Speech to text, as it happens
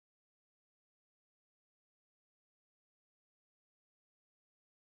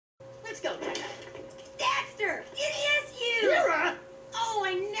go, Jack. Dexter, it is you! Kira! Oh,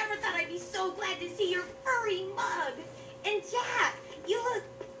 I never thought I'd be so glad to see your furry mug. And Jack, you look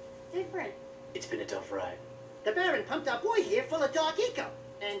different. It's been a tough ride. The Baron pumped our boy here full of dark eco,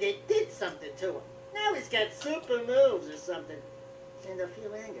 and it did something to him. Now he's got super moves or something. And a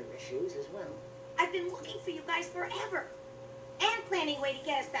few anger issues as well. I've been looking for you guys forever. And planning a way to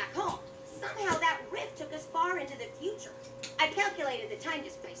get us back home. Somehow that rift took us far into the future. I calculated the time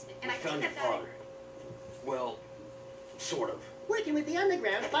displacement, and I think I've got it. Well, sort of. Working with the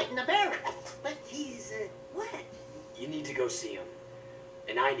underground, fighting the Baron. But he's, What? You need to go see him.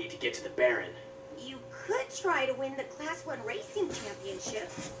 And I need to get to the Baron. You could try to win the Class 1 Racing Championship.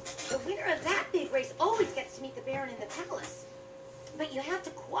 The winner of that big race always gets to meet the Baron in the palace. But you have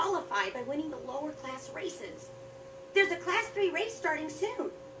to qualify by winning the lower class races. There's a Class 3 race starting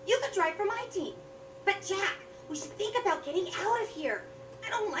soon. You could drive for my team. But Jack, we should think about getting out of here. I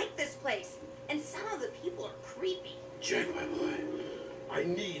don't like this place. And some of the people are creepy. Jack, my boy, I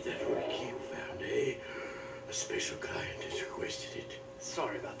need that key you found, eh? A special client has requested it.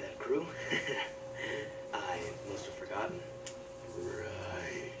 Sorry about that, crew. I must have forgotten.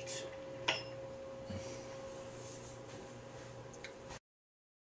 Right.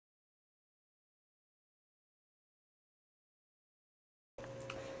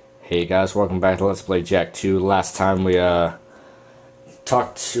 Hey guys, welcome back to Let's Play Jack 2. Last time we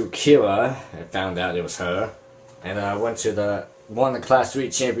talked to Kira and found out it was her. And I won the Class 3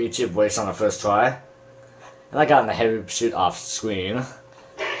 Championship race on the first try. And I got in the heavy pursuit off screen.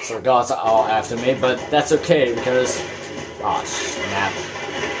 So the guards are all after me, but that's okay because... Aw, snap.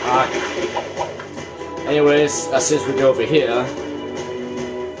 Anyways, since we go over here...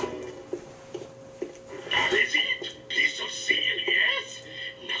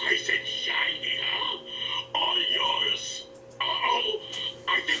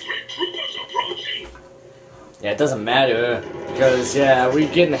 Yeah, it doesn't matter, because, yeah, we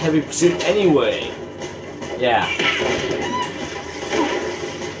get in the heavy pursuit anyway. Yeah.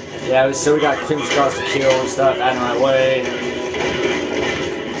 Yeah, so we got Queen's Cars to kill and stuff out of my way.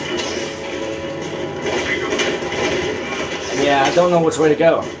 And yeah, I don't know which way to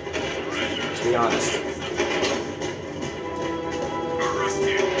go, to be honest.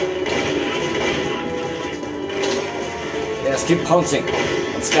 Yeah, let's keep pouncing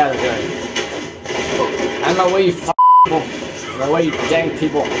and scattergun. Out of my way, you f***ing people. Out of my way, you dang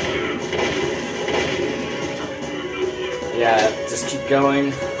people. Yeah, just keep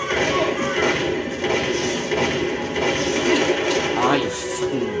going. Ah, you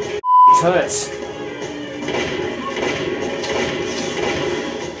fucking turrets.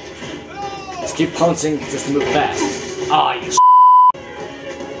 Just keep pouncing, just move fast. Ah, you So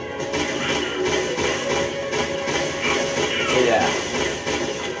yeah.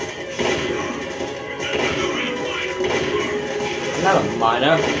 I'm not a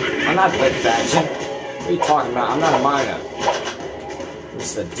miner. I'm not Red Faction. What are you talking about? I'm not a miner. I'm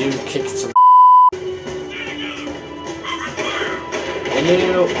just a dude kicking some and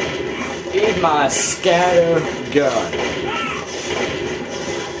you eat my scatter gun.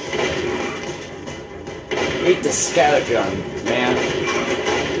 Eat the scatter gun, man.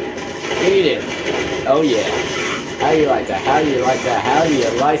 Eat it. Oh yeah. How do you like that? How do you like that? How do you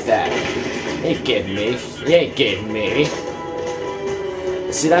like that? Ain't getting me. You ain't getting me.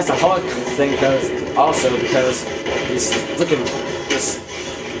 See, that's the hard thing, because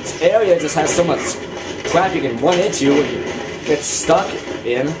this area just has so much crap you can run into and get stuck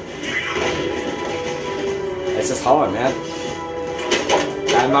in. It's just hard, man.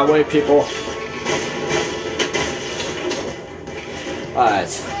 Out of my way, people. Alright,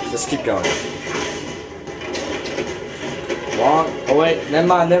 just keep going. Wrong. Oh wait, never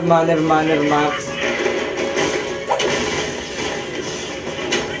mind.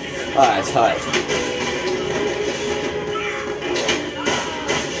 Alright.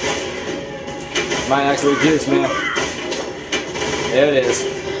 Might actually do this, man. There it is.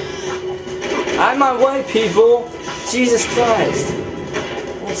 Out of my way, people! Jesus Christ!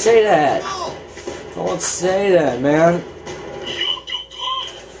 Don't say that. Don't say that, man.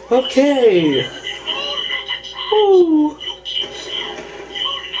 Okay. Woo.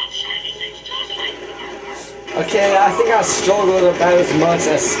 Okay, I think I struggled about as much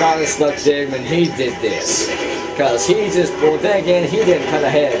as Scotty Sluck did when he did this. Because he just, well then again, he didn't cut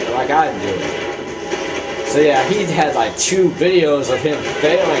ahead like I do. So yeah, he had like 2 videos of him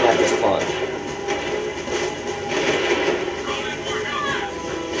failing at this part.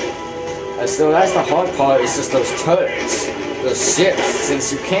 And so that's the hard part, is just those turrets. Those ships,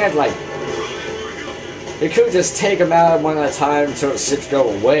 since you can't like... You could just take them out one at a time until the ships go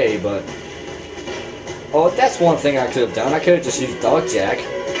away, but... Oh, that's one thing I could have done. I could have just used Dark Jack.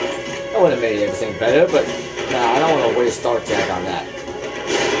 That would have made everything better, but... Nah, I don't want to waste Dark Jack on that.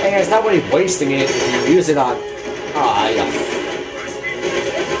 And it's not really wasting it if you use it on... Ah, you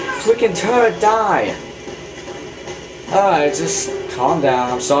freaking turret, die! Alright, just calm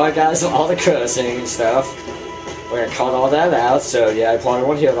down. I'm sorry, guys, for all the cursing and stuff. We're gonna cut all that out, so yeah, I probably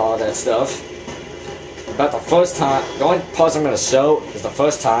won't hear all that stuff. About the first time, the only parts I'm gonna show is the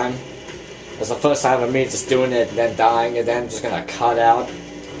first time. It's the first time of me just doing it and then dying, and then just gonna cut out.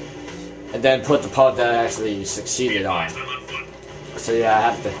 And then put the part that I actually succeeded on. So yeah, I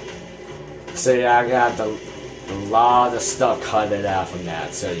have to... So yeah, I'm gonna have to... A lot of stuff cut it out from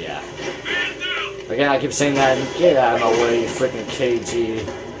that, so yeah. Again, I keep saying that, get out of my way, you freaking KG.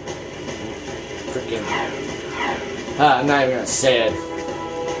 Freaking... I'm not even gonna say it.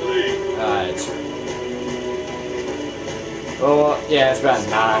 Alright. Well, yeah, it's about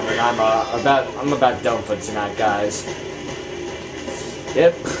 9, and I'm about done for tonight, guys.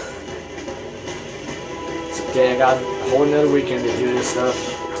 Yep. It's okay, I got a whole another weekend to do this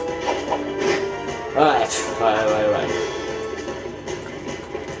stuff. Alright.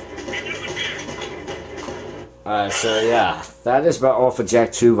 Alright, so yeah, that is about all for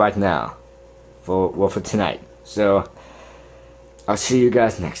Jak 2 right now. For tonight. So, I'll see you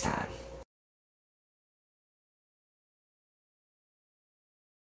guys next time.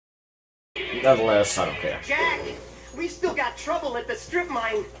 Nonetheless, I don't care. Jack, we still got trouble at the strip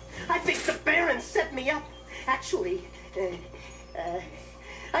mine. I think the Baron set me up. Actually,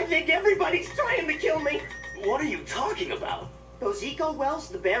 I think everybody's trying to kill me. What are you talking about? Those eco wells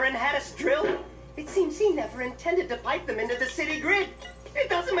the Baron had us drill, it seems he never intended to pipe them into the city grid. It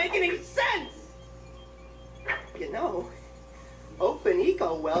doesn't make any sense. You know, open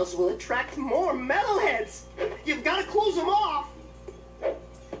eco wells will attract more metalheads. You've got to close them off.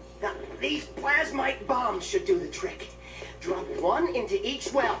 Now, these plasmite bombs should do the trick. Drop one into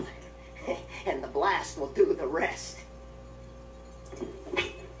each well, and the blast will do the rest.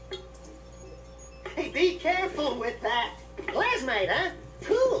 Hey, be careful with that. Plasmite, huh?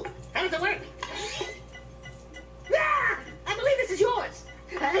 Cool. How does it work? Ah! I believe this is yours.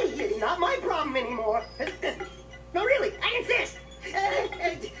 Hey, not my problem anymore. No, really, I insist.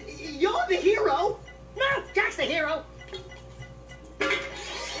 You're the hero. No, Jack's the hero.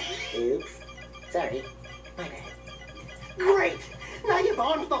 Oops. Sorry. My bad. Great. Now you've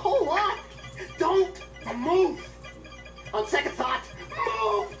armed the whole lot. Don't move. On second thought,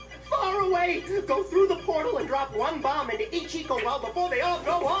 move. Far away! Go through the portal and drop one bomb into each eco well before they all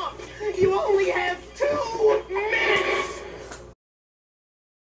go off! You only have 2 minutes!